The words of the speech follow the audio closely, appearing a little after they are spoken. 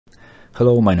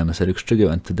Hello, my name is Eric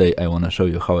Szczygieł and today I want to show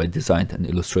you how I designed and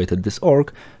illustrated this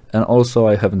orc, and also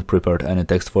I haven't prepared any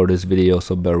text for this video,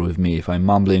 so bear with me if I'm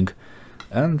mumbling,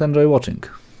 and enjoy watching.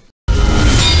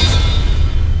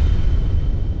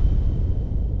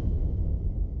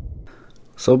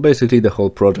 So basically the whole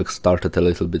project started a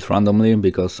little bit randomly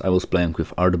because I was playing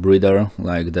with Art Breeder,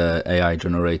 like the AI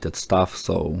generated stuff,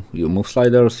 so you move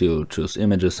sliders, you choose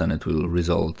images and it will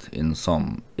result in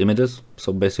some images.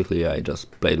 So basically I just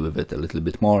played with it a little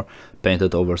bit more,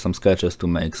 painted over some sketches to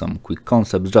make some quick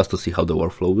concepts just to see how the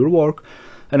workflow will work.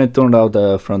 And it turned out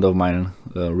a friend of mine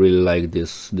really liked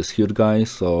this huge guy,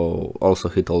 so also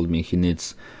he told me he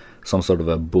needs some sort of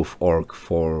a buff orc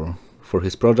for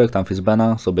his project,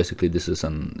 Amfisbena. So basically this is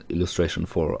an illustration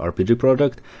for RPG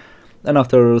project. And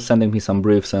after sending me some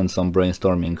briefs and some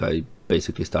brainstorming, I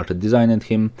basically started designing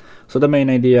him. So the main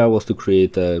idea was to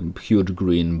create a huge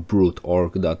green brute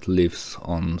orc that lives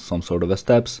on some sort of a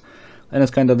steps, and it's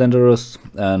kind of dangerous,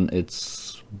 and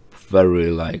it's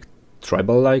very like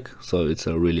tribal-like, so it's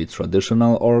a really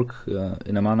traditional orc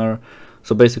in a manner.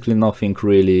 So basically nothing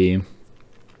really,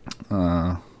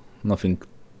 nothing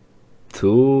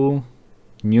too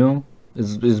new.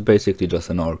 It's basically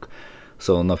just an orc,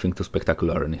 so nothing too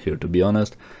spectacular in here, to be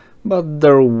honest. But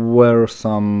there were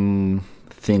some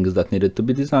things that needed to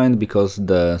be designed because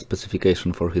the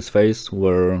specification for his face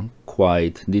were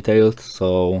quite detailed.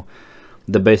 So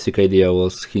the basic idea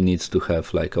was he needs to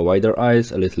have like a wider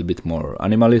eyes, a little bit more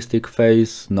animalistic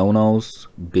face, no nose,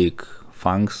 big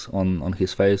fangs on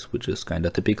his face, which is kind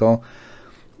of typical,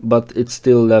 but it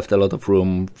still left a lot of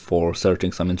room for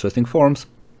searching some interesting forms.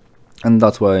 And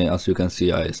that's why, as you can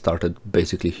see, I started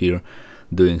basically here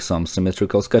doing some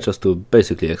symmetrical sketches to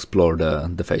basically explore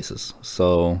the faces.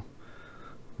 So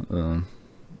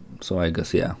I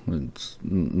guess, yeah, it's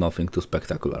nothing too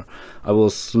spectacular. I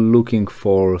was looking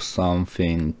for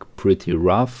something pretty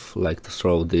rough, like to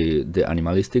show the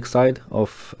animalistic side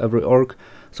of every orc.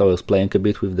 So I was playing a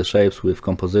bit with the shapes, with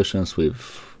compositions,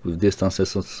 with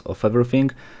distances of everything,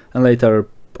 and later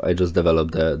I just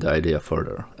developed the idea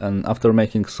further. And after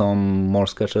making some more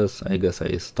sketches, I guess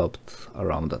I stopped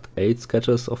around at 8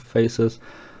 sketches of faces,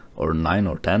 or 9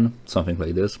 or 10, something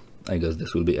like this. I guess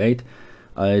this will be 8.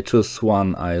 I chose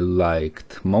one I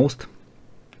liked most,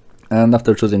 and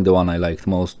after choosing the one I liked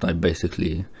most, I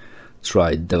basically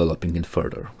tried developing it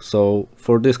further. So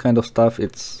for this kind of stuff,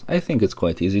 I think it's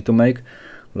quite easy to make.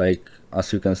 Like,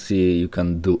 as you can see, you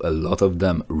can do a lot of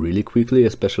them really quickly,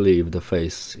 especially if the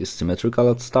face is symmetrical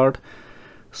at start.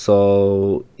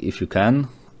 So if you can,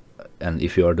 and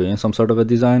if you are doing some sort of a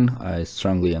design, I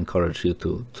strongly encourage you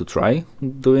to try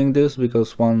doing this,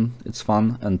 because one, it's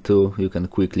fun, and two, you can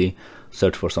quickly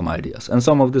search for some ideas. And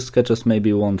some of these sketches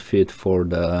maybe won't fit for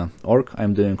the orc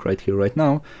I'm doing right here, right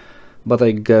now, but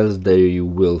I guess they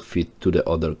will fit to the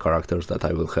other characters that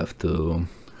I will have to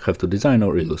design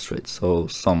or illustrate. So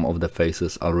some of the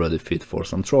faces already fit for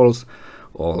some trolls,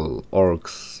 all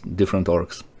orcs, different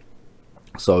orcs.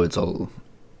 So it's all,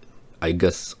 I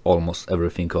guess almost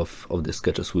everything of the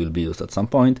sketches will be used at some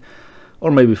point, or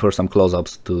maybe for some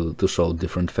close-ups to show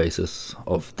different faces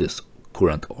of this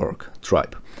current orc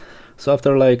tribe. So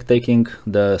after like taking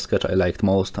the sketch I liked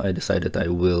most, I decided I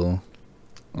will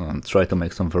try to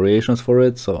make some variations for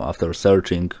it. So after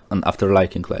searching and after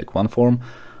liking like one form,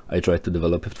 I tried to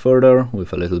develop it further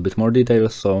with a little bit more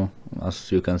details. So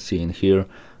as you can see in here,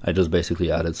 I just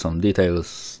basically added some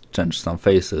details, changed some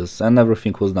faces, and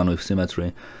everything was done with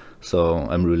symmetry. So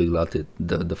I'm really glad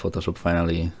the Photoshop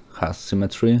finally has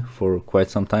symmetry for quite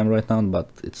some time right now, but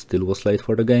it still was late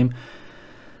for the game.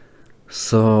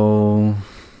 So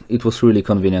it was really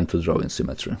convenient to draw in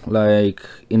symmetry. Like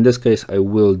in this case, I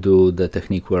will do the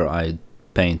technique where I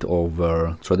paint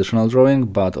over traditional drawing,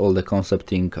 but all the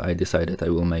concepting I decided I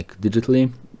will make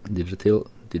digitally,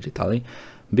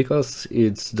 because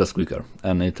it's just quicker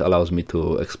and it allows me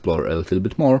to explore a little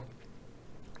bit more.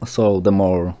 So the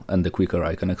more and the quicker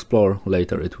I can explore,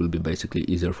 later it will be basically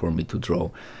easier for me to draw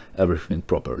everything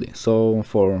properly. So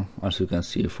as you can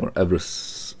see, for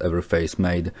every face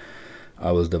made,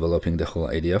 I was developing the whole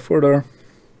idea further,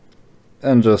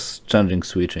 and just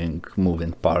switching,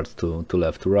 moving parts to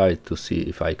left to right to see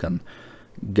if I can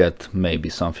get maybe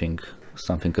something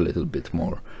a little bit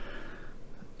more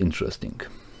interesting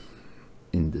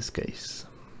in this case.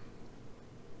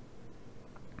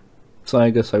 So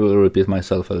I guess I will repeat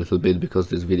myself a little bit because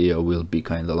this video will be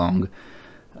kinda long,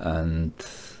 and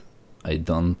I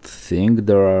don't think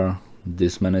there are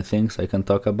this many things I can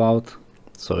talk about.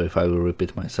 So if I will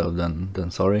repeat myself,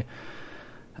 then sorry.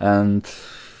 And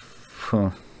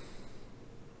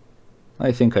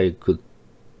I think I could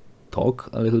talk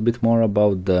a little bit more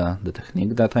about the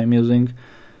technique that I'm using,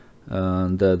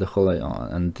 the whole,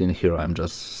 and in here I'm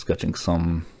just sketching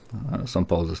some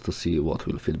poses to see what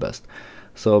will fit best.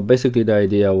 So basically the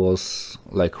idea was,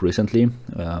 like, recently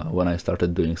when I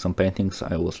started doing some paintings,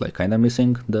 I was like kind of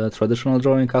missing the traditional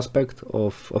drawing aspect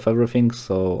of everything,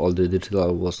 so all the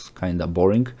digital was kind of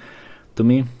boring to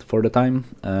me for the time,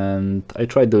 and I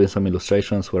tried doing some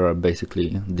illustrations where I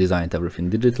basically designed everything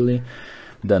digitally,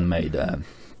 then made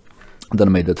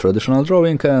the traditional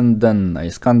drawing, and then I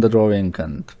scanned the drawing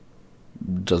and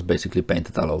just basically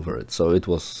painted all over it. So it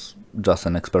was just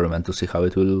an experiment to see how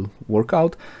it will work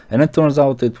out, and it turns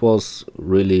out it was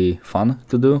really fun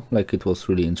to do. Like, it was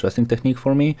really interesting technique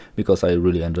for me because I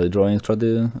really enjoy drawing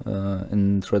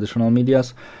in traditional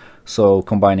medias. So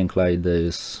combining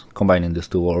these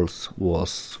two worlds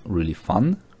was really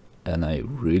fun, and I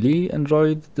really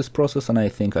enjoyed this process, and I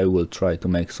think I will try to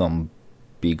make some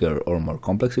bigger or more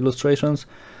complex illustrations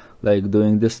like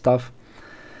doing this stuff.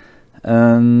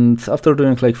 And after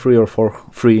doing like 3 or 4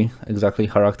 exactly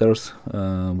characters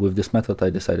with this method,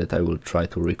 I decided I will try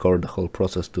to record the whole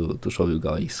process to show you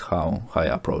guys how I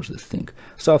approach this thing.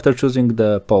 So after choosing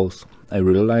the pose I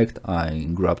really liked, I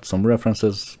grabbed some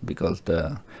references because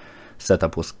the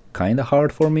setup was kind of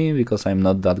hard for me because I'm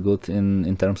not that good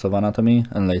in terms of anatomy,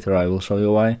 and later I will show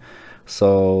you why.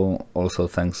 So also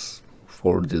thanks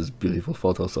for these beautiful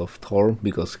photos of Thor,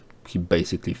 because he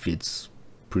basically fits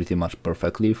pretty much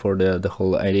perfectly for the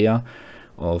whole idea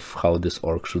of how this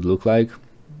orc should look like.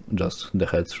 Just the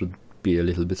head should be a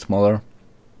little bit smaller,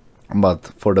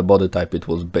 but for the body type it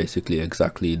was basically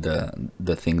exactly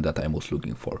the thing that I was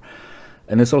looking for.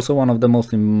 And it's also one of the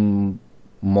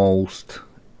most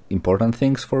important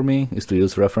things for me is to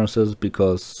use references,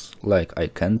 because like I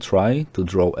can try to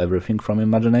draw everything from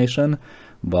imagination,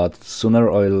 but sooner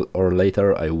or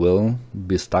later I will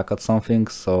be stuck at something.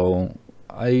 So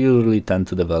I usually tend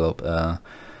to develop a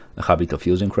habit of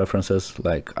using references.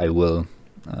 Like, I will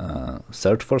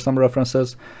search for some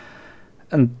references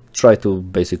and try to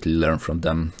basically learn from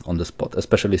them on the spot,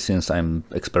 especially since I'm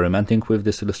experimenting with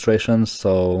these illustrations,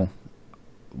 so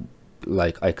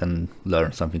like I can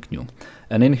learn something new.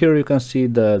 And in here you can see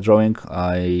the drawing.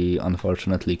 I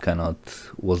unfortunately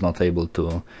was not able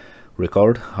to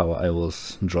record how I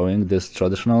was drawing this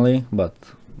traditionally, but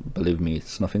believe me,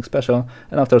 it's nothing special.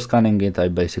 And after scanning it, I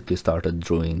basically started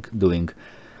doing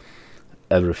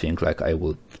everything like I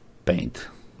would paint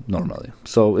normally.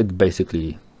 So it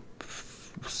basically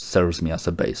serves me as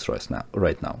a base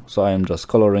right now. So I'm just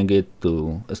coloring it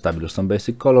to establish some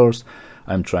basic colors.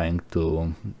 I'm trying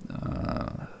to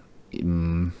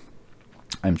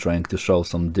show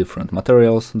some different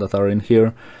materials that are in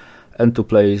here, and to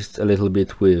play a little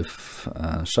bit with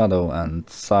shadow and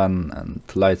sun and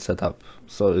light setup.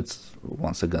 So it's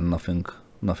once again nothing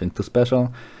too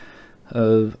special.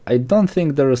 I don't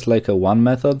think there is like a one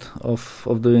method of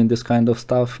doing this kind of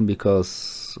stuff,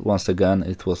 because once again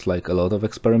it was like a lot of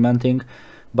experimenting.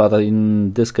 But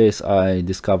in this case I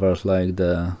discovered like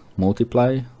the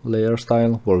multiply layer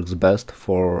style works best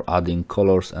for adding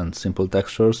colors and simple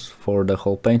textures for the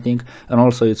whole painting. And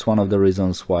also it's one of the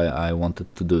reasons why I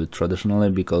wanted to do it traditionally,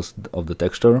 because of the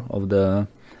texture of the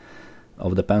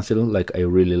pencil. Like, I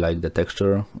really like the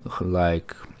texture,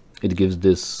 like it gives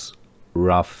this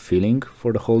rough feeling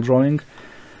for the whole drawing,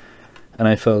 and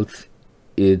I felt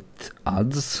it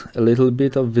adds a little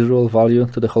bit of visual value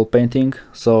to the whole painting.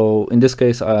 So in this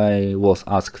case I was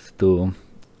asked to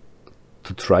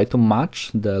try to match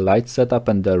the light setup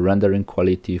and the rendering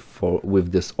quality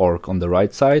with this orc on the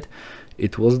right side.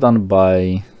 It was done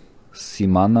by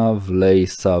Simana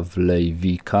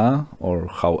Vlejsavlejvika, or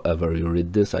however you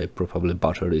read this. I probably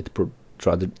butchered it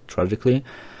tragically,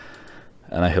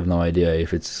 and I have no idea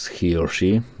if it's he or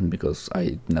she, because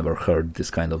I never heard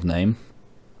this kind of name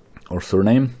or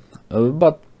surname,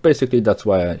 but basically that's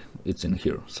why it's in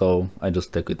here. So I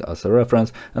just take it as a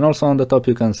reference. And also on the top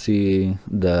you can see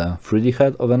the 3D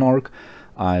head of an orc.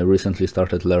 I recently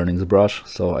started learning ZBrush,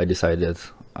 so I decided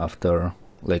after,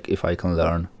 like, if I can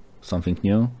learn something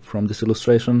new from this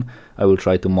illustration, I will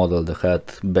try to model the head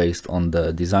based on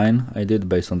the design I did,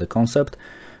 based on the concept,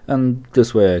 and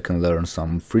this way I can learn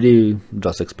some 3D,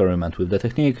 just experiment with the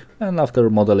technique, and after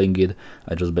modeling it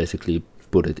I just basically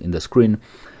put it in the screen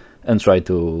and try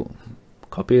to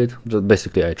copy it. Just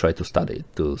basically I try to study it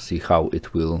to see how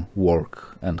it will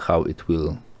work and how it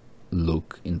will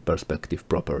look in perspective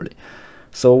properly.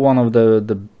 So one of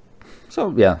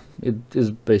so yeah, it is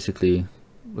basically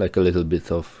like a little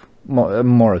bit of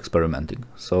more experimenting,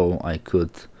 so I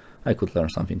could learn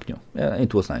something new. Yeah,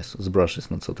 it was nice. ZBrush is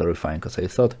not so terrifying as I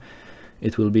thought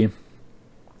it will be.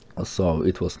 so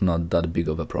it was not that big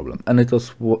of a problem, and it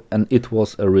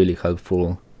was a really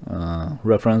helpful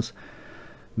reference,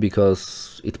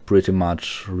 because it pretty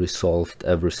much resolved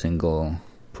every single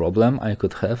problem I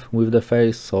could have with the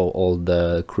face. So all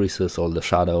the creases, all the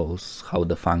shadows, how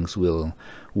the fangs will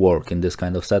work in this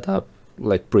kind of setup,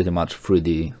 like pretty much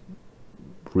 3D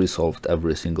resolved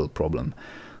every single problem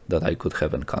that I could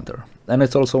have encountered. And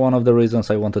it's also one of the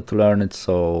reasons I wanted to learn it,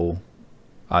 so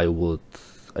I would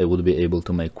be able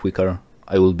to make quicker,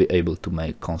 I will be able to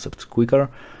make concepts quicker.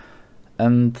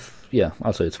 And yeah,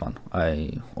 also it's fun.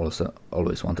 I also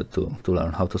always wanted to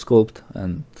learn how to sculpt,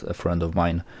 and a friend of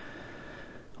mine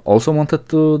also wanted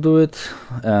to do it,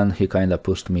 and he kind of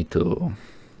pushed me to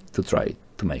try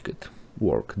to make it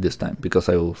work this time, because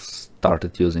I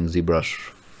started using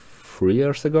ZBrush 3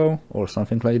 years ago or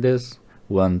something like this.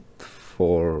 Went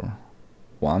for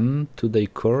 1 2-day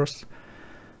course,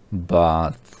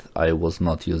 but I was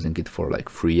not using it for like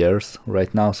 3 years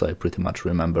right now, so I pretty much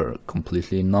remember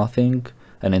completely nothing,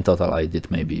 and in total I did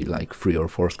maybe like 3 or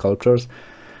 4 sculptures.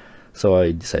 So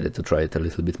I decided to try it a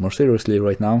little bit more seriously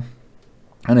right now,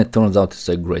 and it turns out it's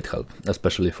a great help,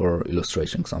 especially for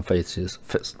illustrating some faces,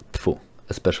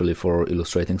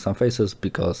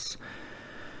 because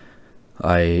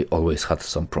I always had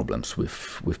some problems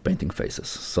with painting faces.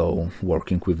 So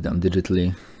working with them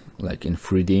digitally, like in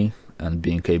 3D, and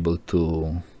being able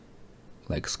to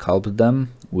like sculpt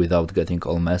them without getting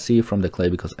all messy from the clay,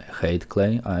 because I hate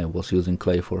clay. I was using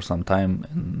clay for some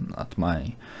time at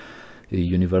my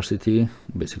university,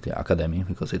 basically academy,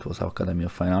 because it was Academy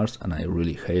of Fine Arts, and I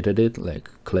really hated it. Like,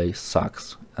 clay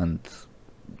sucks, and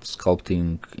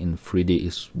sculpting in 3D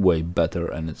is way better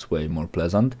and it's way more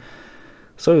pleasant.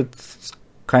 So it's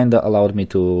kind of allowed me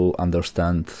to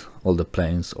understand all the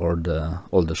planes or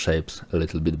all the shapes a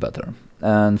little bit better.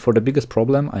 And for the biggest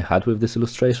problem I had with this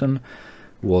illustration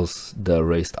was the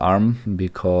raised arm,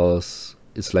 because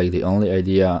it's like the only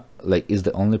idea, like it's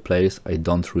the only place I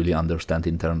don't really understand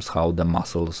in terms how the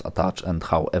muscles attach and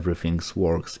how everything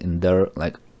works in there.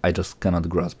 Like, I just cannot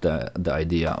grasp the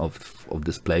idea of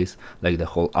this place. Like, the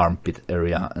whole armpit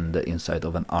area and the inside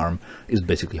of an arm is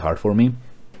basically hard for me.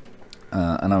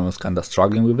 And I was kind of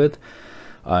struggling with it.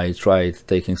 I tried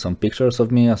taking some pictures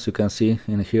of me, as you can see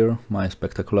in here, my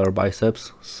spectacular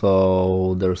biceps.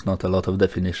 So there's not a lot of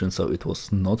definition, so it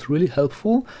was not really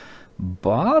helpful,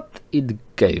 but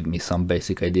it gave me some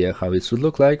basic idea how it should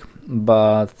look like.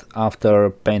 But after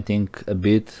painting a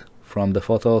bit from the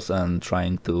photos and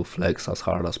trying to flex as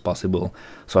hard as possible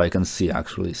so I can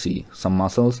actually see some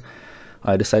muscles,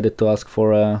 I decided to ask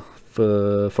for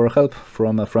help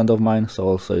from a friend of mine. So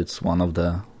also it's one of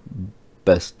the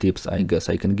best tips I guess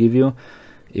I can give you.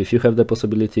 If you have the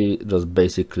possibility, just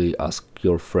basically ask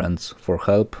your friends for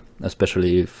help,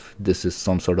 especially if this is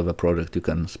some sort of a project you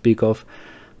can speak of,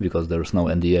 because there's no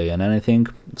NDA and anything.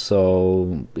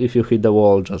 So if you hit the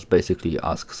wall, just basically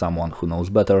ask someone who knows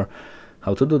better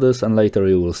how to do this, and later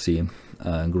you will see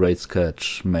a great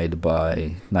sketch made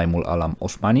by Naimul Alam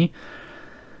Osmani,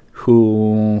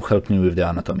 who helped me with the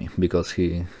anatomy, because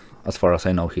he, as far as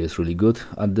I know, he is really good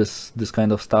at this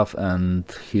kind of stuff, and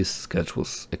his sketch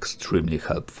was extremely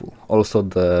helpful. Also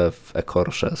the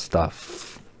écorché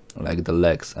stuff, like the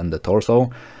legs and the torso,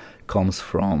 comes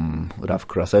from Raf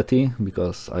Krasetti,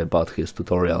 because I bought his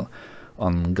tutorial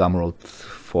on Gumroad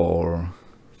for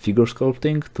figure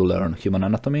sculpting to learn human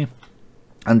anatomy,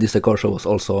 and this écorché was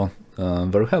also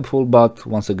very helpful. But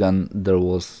once again, there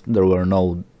were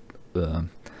no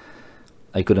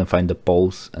I couldn't find the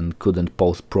pose and couldn't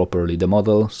pose properly the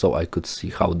model, so I could see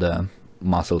how the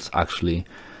muscles actually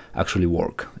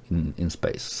work in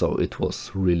space. So it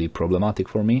was really problematic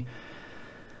for me.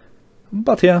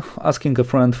 But yeah, asking a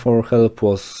friend for help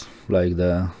was like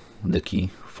the key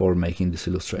for making this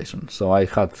illustration. So I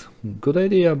had good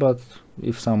idea, but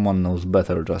if someone knows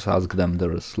better, just ask them.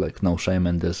 There is like no shame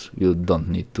in this. You don't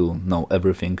need to know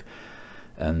everything,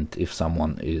 and if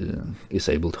someone is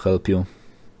able to help you,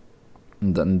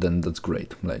 then that's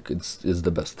great. Like, it's the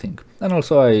best thing. And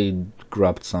also I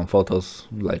grabbed some photos,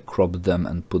 like cropped them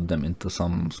and put them into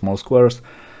some small squares.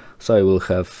 So I will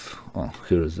have, oh,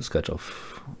 here is the sketch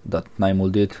of that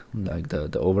Naimul did, like the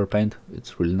overpaint.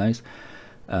 It's really nice.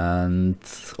 And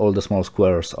all the small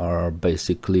squares are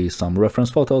basically some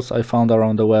reference photos I found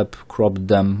around the web, cropped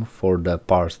them for the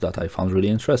parts that I found really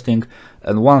interesting.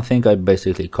 And one thing I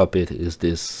basically copied is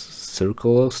this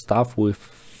circle stuff with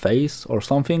face or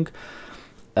something,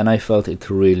 and I felt it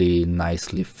really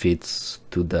nicely fits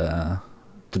to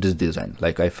this design.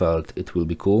 Like, I felt it will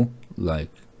be cool, like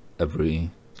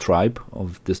every tribe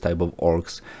of this type of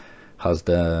orcs has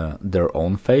their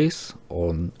own face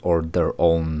or their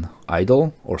own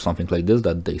idol or something like this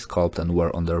that they sculpt and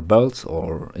wear on their belts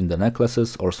or in the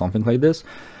necklaces or something like this.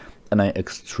 And I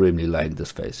extremely like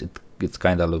this face. It's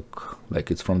kind of look like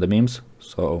it's from the memes,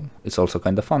 so it's also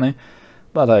kind of funny,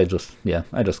 but I just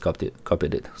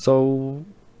copied it. So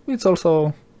it's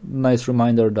also nice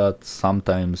reminder that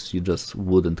sometimes you just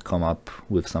wouldn't come up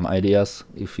with some ideas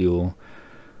if you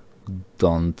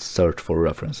don't search for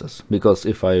references, because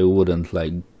if I wouldn't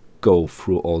like go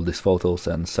through all these photos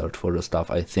and search for the stuff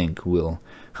I think will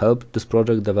help this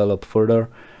project develop further,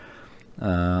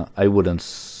 I wouldn't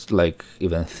like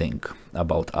even think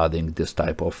about adding this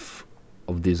type of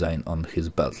design on his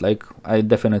belt. Like I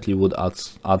definitely would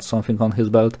add something on his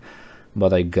belt,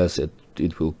 but I guess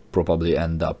it will probably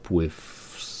end up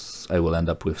with, I will end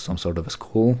up with some sort of a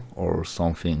skull or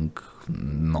something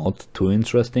not too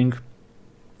interesting.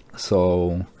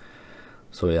 So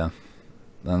yeah.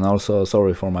 And also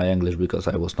sorry for my English, because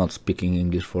I was not speaking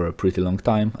English for a pretty long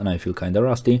time and I feel kinda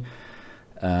rusty.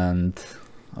 And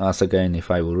as again, if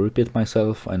I will repeat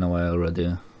myself, I know I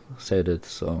already said it,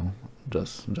 so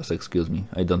just excuse me.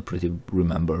 I don't pretty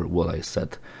remember what I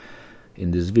said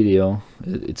in this video.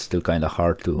 It's still kinda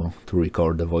hard to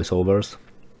record the voiceovers.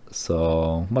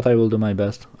 So, but I will do my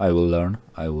best. I will learn.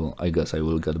 I guess I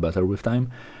will get better with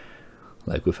time,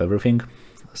 like with everything.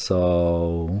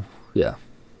 So yeah.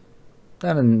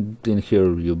 And in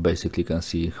here you basically can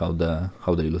see how the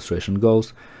illustration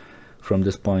goes from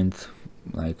this point.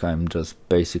 Like I'm just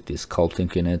basically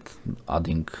sculpting in it,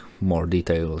 adding more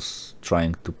details,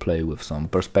 trying to play with some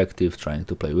perspective, trying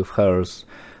to play with hairs,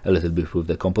 a little bit with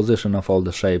the composition of all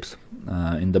the shapes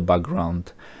in the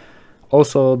background.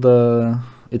 Also,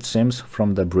 it seems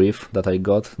from the brief that I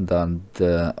got that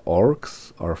the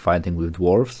orcs are fighting with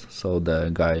dwarves, so the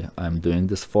guy I'm doing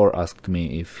this for asked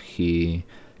me if he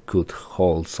could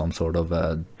hold some sort of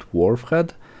a dwarf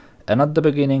head. And at the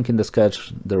beginning in the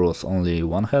sketch there was only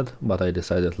one head, but I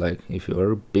decided, like, if you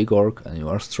are a big orc and you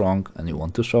are strong and you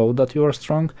want to show that you are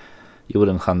strong, you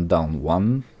wouldn't hunt down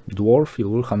one dwarf, you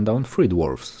will hunt down 3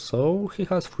 dwarfs. So he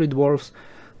has 3 dwarfs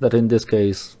that in this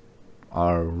case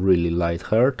are really light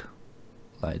haired.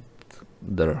 Like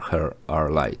their hair are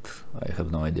light. I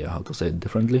have no idea how to say it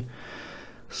differently.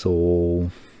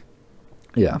 So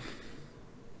yeah.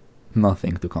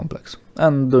 Nothing too complex.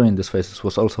 And doing these faces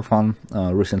was also fun.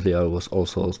 Recently I was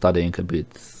also studying a bit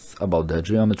about the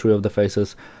geometry of the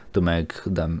faces to make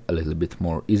them a little bit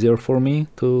more easier for me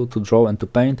to draw and to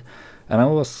paint. And I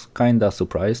was kinda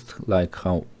surprised like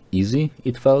how easy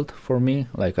it felt for me.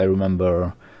 Like I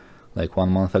remember like 1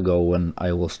 month ago when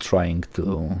I was trying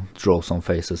to draw some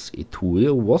faces, it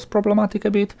was problematic a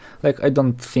bit. Like I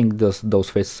don't think those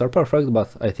faces are perfect, but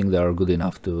I think they are good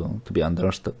enough to be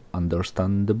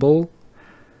understandable,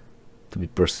 to be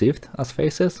perceived as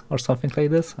faces or something like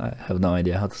this. I have no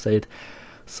idea how to say it.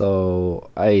 So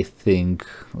I think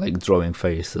like drawing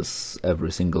faces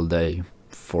every single day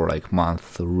for like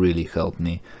month really helped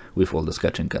me with all the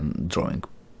sketching and drawing.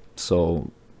 So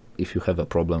if you have a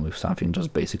problem with something,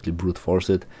 just basically brute force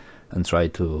it and try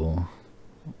to,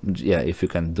 yeah, if you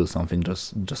can do something,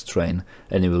 just train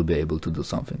and you will be able to do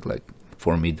something. Like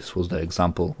for me this was the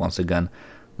example once again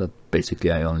that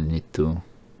basically I only need to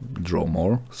draw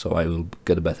more, so I will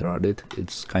get better at it.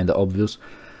 It's kind of obvious,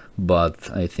 but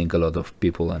I think a lot of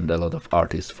people and a lot of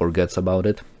artists forgets about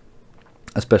it,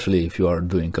 especially if you are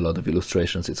doing a lot of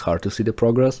illustrations. It's hard to see the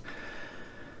progress,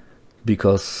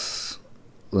 because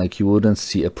like you wouldn't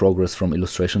see a progress from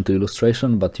illustration to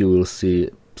illustration, but you will see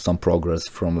some progress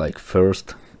from like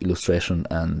first illustration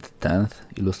and 10th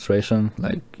illustration.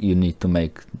 Like you need to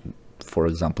make, for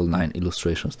example, 9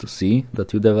 illustrations to see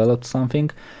that you developed something.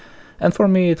 And for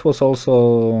me it was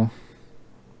also,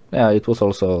 yeah, it was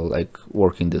also like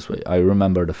working this way. I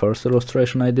remember the first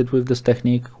illustration I did with this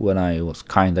technique when I was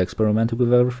kinda experimenting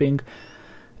with everything,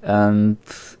 and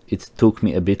it took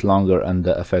me a bit longer and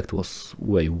the effect was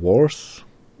way worse.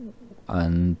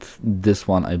 And this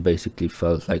one I basically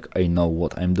felt like I know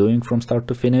what I'm doing from start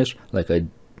to finish. Like I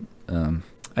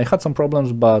had some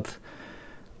problems, but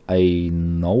I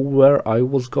know where I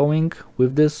was going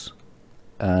with this,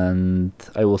 and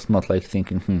I was not like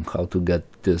thinking how to get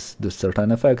this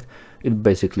certain effect. It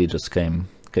basically just came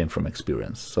from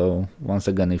experience. So once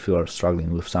again, if you are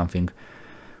struggling with something,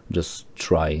 just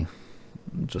try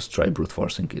brute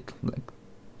forcing it. Like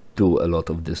do a lot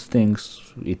of these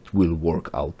things, it will work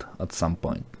out at some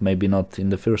point. Maybe not in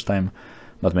the first time,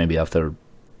 but maybe after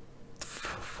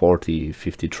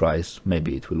 40-50 tries,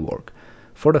 maybe it will work.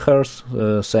 For the hairs,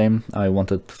 same. I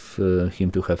wanted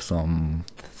him to have some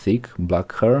thick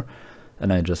black hair,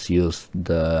 and I just used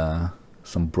the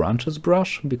some branches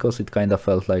brush, because it kind of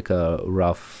felt like a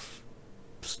rough,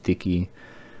 sticky,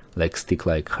 like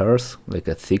stick-like hairs, like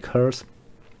a thick hairs.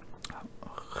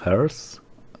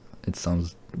 It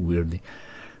sounds weird.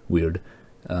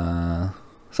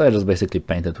 So I just basically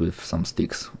painted with some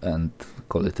sticks and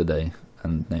called it a day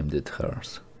and named it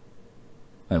hairs.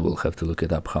 I will have to look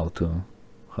it up how to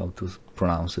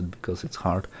pronounce it, because it's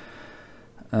hard.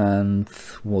 And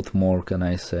what more can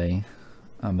I say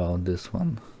about this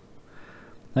one?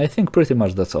 I think pretty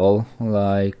much that's all.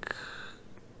 Like,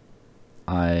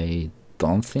 I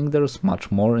don't think there's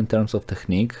much more in terms of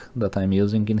technique that I'm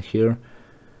using in here.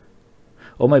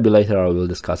 Or maybe later I will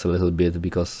discuss a little bit,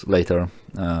 because later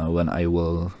when I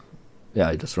will, yeah,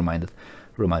 I just reminded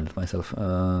myself,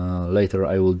 later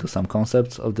I will do some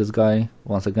concepts of this guy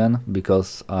once again,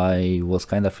 because I was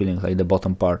kind of feeling like the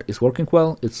bottom part is working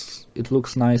well. It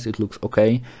looks nice, it looks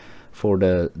okay for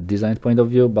the design point of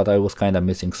view, but I was kind of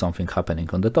missing something happening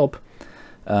on the top.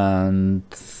 And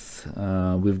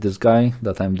with this guy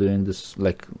that I'm doing this,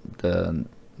 like the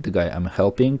guy I'm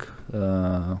helping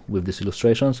with these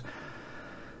illustrations,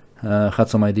 had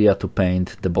some idea to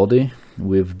paint the body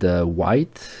with the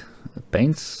white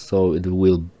paints, so it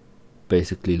will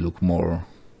basically look more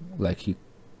like he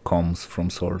comes from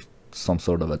some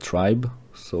sort of a tribe,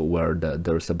 so where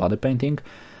there is a body painting.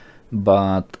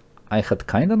 But I had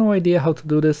kind of no idea how to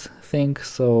do this thing,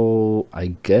 so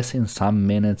I guess in some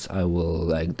minutes I will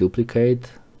like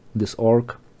duplicate this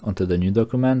orc onto the new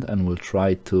document and will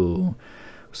try to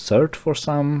search for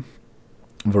some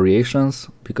variations,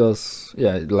 because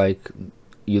yeah, like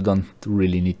you don't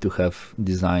really need to have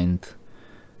designed,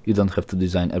 you don't have to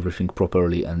design everything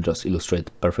properly and just illustrate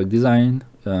perfect design.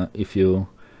 If you,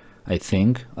 I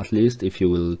think at least, if you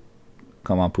will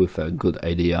come up with a good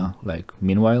idea, like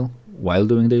meanwhile while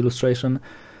doing the illustration,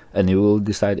 and you will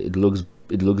decide it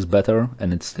looks better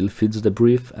and it still fits the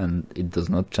brief and it does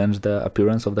not change the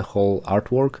appearance of the whole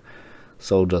artwork,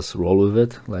 so just roll with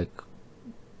it. Like,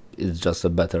 it's just a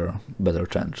better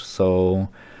change. So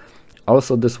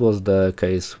also this was the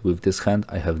case with this hand.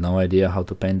 I have no idea how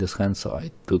to paint this hand, so I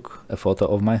took a photo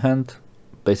of my hand,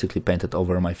 basically painted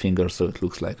over my fingers so it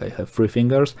looks like I have 3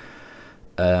 fingers,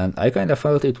 and I kind of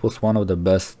felt it was one of the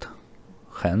best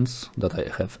hands that I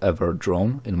have ever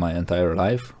drawn in my entire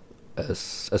life,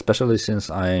 especially since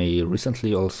I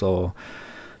recently also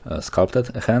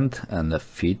sculpted a hand and a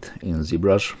feet in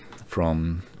ZBrush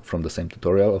from the same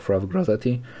tutorial of Ralph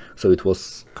Grassetti, so it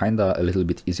was kinda a little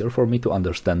bit easier for me to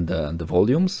understand the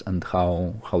volumes and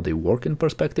how they work in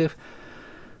perspective.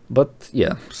 But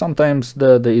yeah, sometimes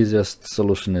the easiest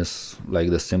solution is like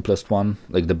the simplest one,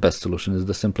 like the best solution is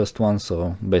the simplest one.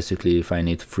 So basically, if I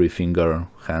need 3-finger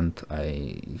hand,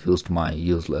 I used my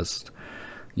useless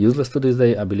to this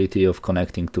day ability of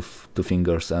connecting two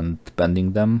fingers and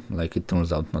bending them. Like, it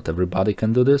turns out not everybody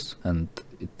can do this, and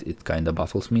it kind of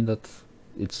baffles me that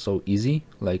it's so easy.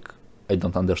 Like, I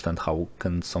don't understand how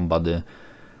can somebody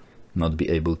not be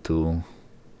able to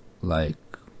like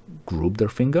group their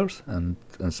fingers and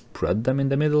spread them in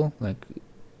the middle. Like,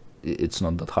 it's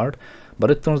not that hard.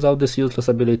 But it turns out this useless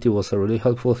ability was a really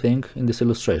helpful thing in this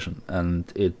illustration,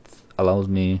 and it allowed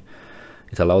me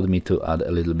to add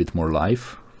a little bit more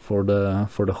life for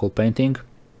the whole painting.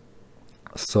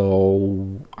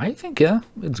 So I think, yeah,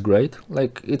 it's great.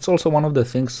 Like, it's also one of the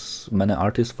things many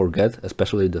artists forget,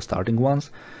 especially the starting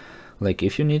ones. Like,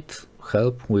 if you need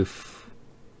help with,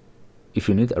 if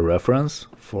you need a reference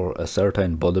for a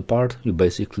certain body part, you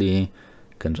basically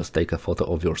can just take a photo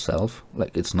of yourself.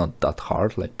 Like, it's not that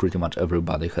hard. Like, pretty much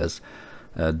everybody has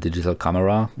a digital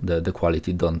camera. The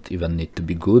quality don't even need to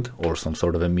be good, or some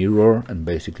sort of a mirror, and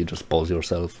basically just pose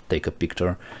yourself, take a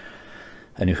picture,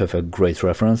 and you have a great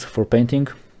reference for painting.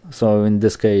 So in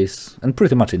this case, and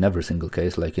pretty much in every single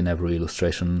case, like in every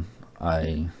illustration,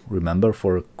 I remember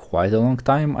for quite a long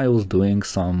time I was doing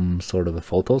some sort of a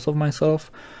photos of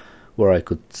myself where I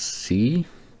could see,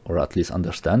 or at least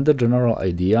understand, the general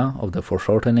idea of the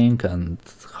foreshortening and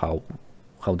how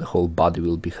the whole body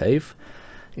will behave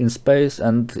in space.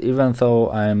 And even though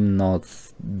I'm not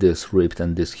this ripped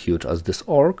and this huge as this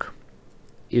orc,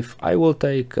 if I will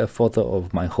take a photo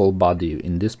of my whole body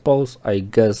in this pose, I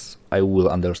guess I will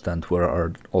understand where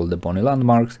are all the bony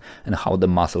landmarks and how the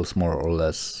muscles more or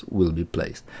less will be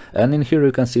placed. And in here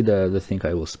you can see the thing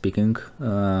I was speaking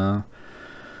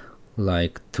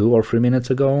like 2 or 3 minutes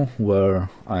ago, where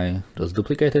I just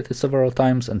duplicated it several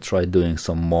times and tried doing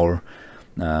some more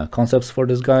concepts for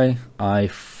this guy. I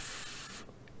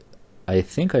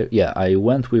think I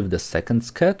went with the second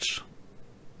sketch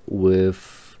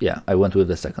I went with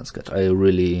the second sketch. I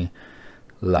really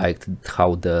liked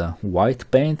how the white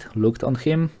paint looked on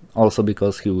him, also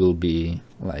because he will be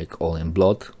like all in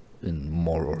blood in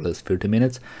more or less 30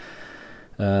 minutes.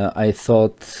 I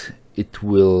thought it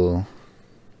will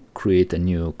create a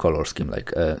new color scheme,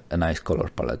 like a nice color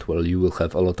palette, where you will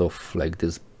have a lot of like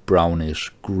this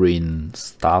brownish green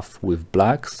stuff with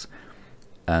blacks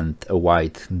and a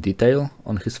white detail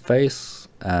on his face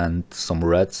and some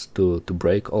reds to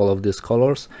break all of these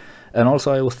colors. And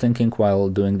also I was thinking while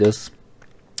doing this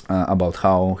about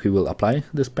how he will apply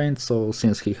this paint. So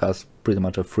since he has pretty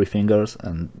much 3 fingers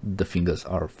and the fingers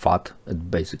are fat and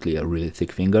basically are really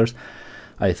thick fingers,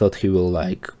 I thought he will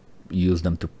like use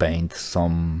them to paint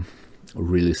some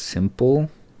really simple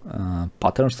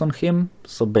patterns on him.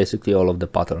 So basically all of the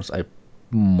patterns are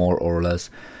more or less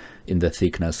in the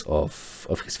thickness of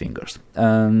his fingers.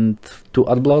 And to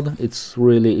add blood, it's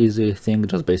really easy thing,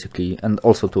 just basically, and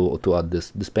also to add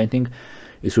this painting,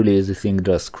 it's really easy thing,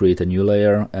 just create a new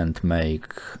layer and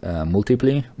make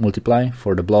multiply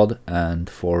for the blood. And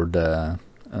for the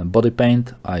body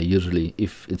paint, I usually,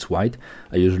 if it's white,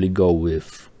 I usually go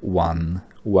with one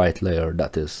white layer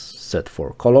that is set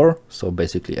for color, so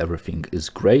basically everything is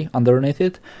gray underneath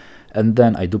it, and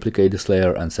then I duplicate this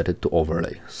layer and set it to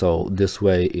overlay, so this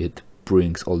way it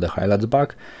brings all the highlights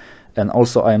back. And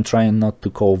also I am trying not to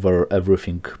cover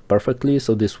everything perfectly,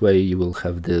 so this way you will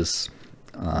have this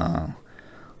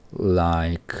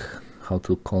like, how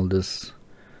to call this,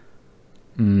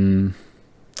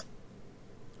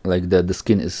 like the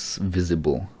skin is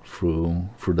visible through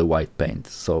the white paint,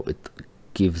 so it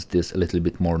gives this a little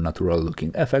bit more natural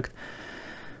looking effect.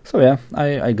 So yeah,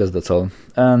 I guess that's all.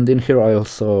 And in here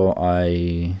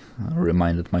I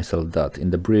reminded myself that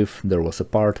in the brief there was a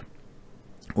part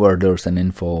where there's an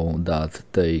info that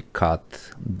they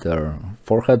cut their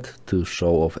forehead to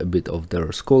show off a bit of their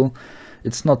skull.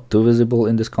 It's not too visible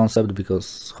in this concept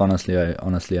because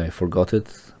honestly I forgot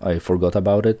it. I forgot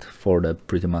about it for the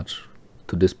pretty much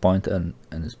to this point, and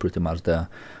it's pretty much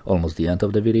almost the end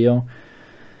of the video.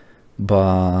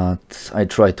 But I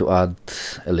tried to add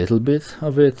a little bit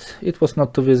of it. It was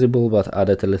not too visible, but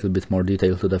added a little bit more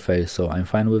detail to the face, so I'm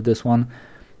fine with this one.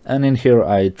 And in here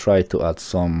I tried to add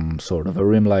some sort of a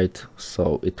rim light,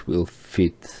 so it will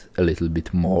fit a little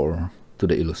bit more to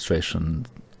the illustration,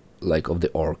 like of the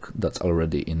orc that's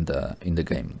already in the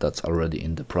game, that's already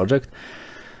in the project.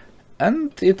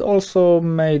 And it also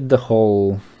made the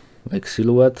whole like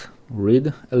silhouette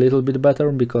read a little bit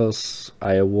better, because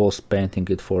I was painting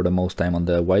it for the most time on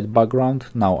the white background.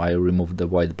 Now I removed the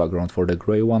white background for the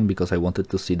gray one because I wanted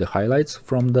to see the highlights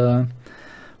from the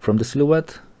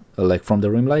silhouette, like from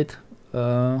the rim light,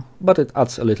 but it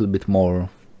adds a little bit more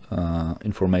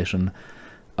information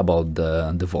about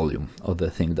the volume of the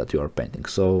thing that you are painting.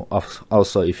 So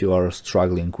also if you are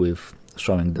struggling with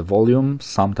showing the volume,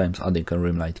 sometimes adding a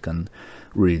rim light can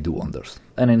really do wonders.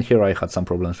 And in here I had some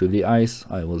problems with the eyes.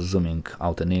 I was zooming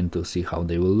out and in to see how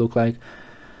they will look like,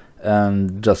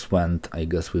 and just went, I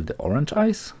guess, with the orange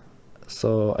eyes.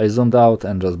 So I zoomed out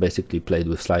and just basically played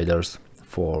with sliders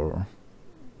for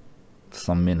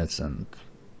some minutes, and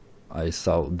I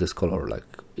saw this color, like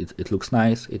it looks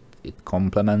nice, it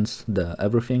complements the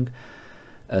everything,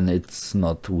 and it's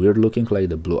not weird looking like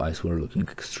the blue eyes were looking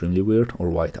extremely weird, or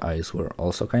white eyes were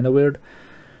also kind of weird.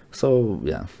 So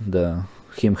yeah,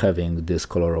 him having this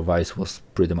color of eyes was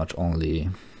pretty much only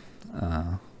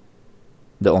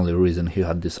the only reason he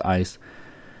had this eyes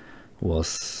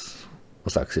was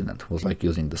accident, was like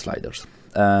using the sliders.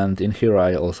 And in here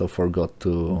I also forgot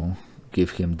to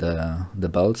give him the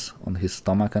belts on his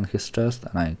stomach and his chest,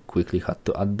 and I quickly had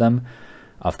to add them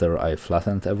after I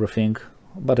flattened everything,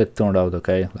 but it turned out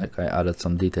okay. Like I added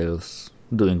some details.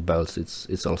 Doing belts,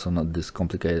 it's also not this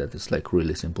complicated, it's like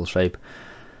really simple shape.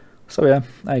 So yeah,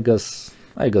 I guess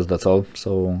that's all.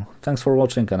 So thanks for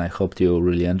watching, and I hope you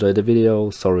really enjoyed the video.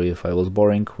 Sorry if I was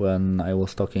boring when I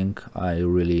was talking. I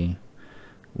really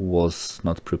was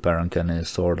not preparing any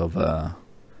sort of a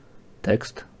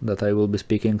text that I will be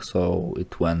speaking, so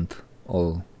it went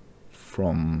all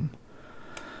from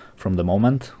the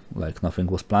moment, like nothing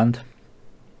was planned.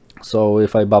 So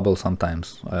if I babble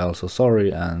sometimes, I also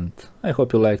sorry, and I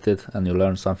hope you liked it and you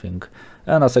learned something.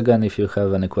 And as again, if you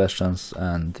have any questions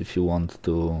and if you want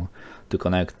to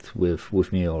connect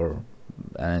with me or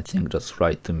anything, just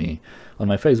write to me on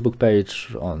my Facebook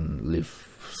page, leave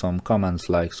some comments,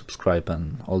 like, subscribe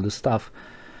and all this stuff.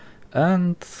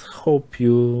 And hope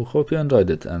you enjoyed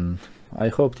it, and I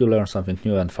hope you learned something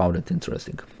new and found it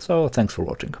interesting. So thanks for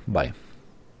watching. Bye.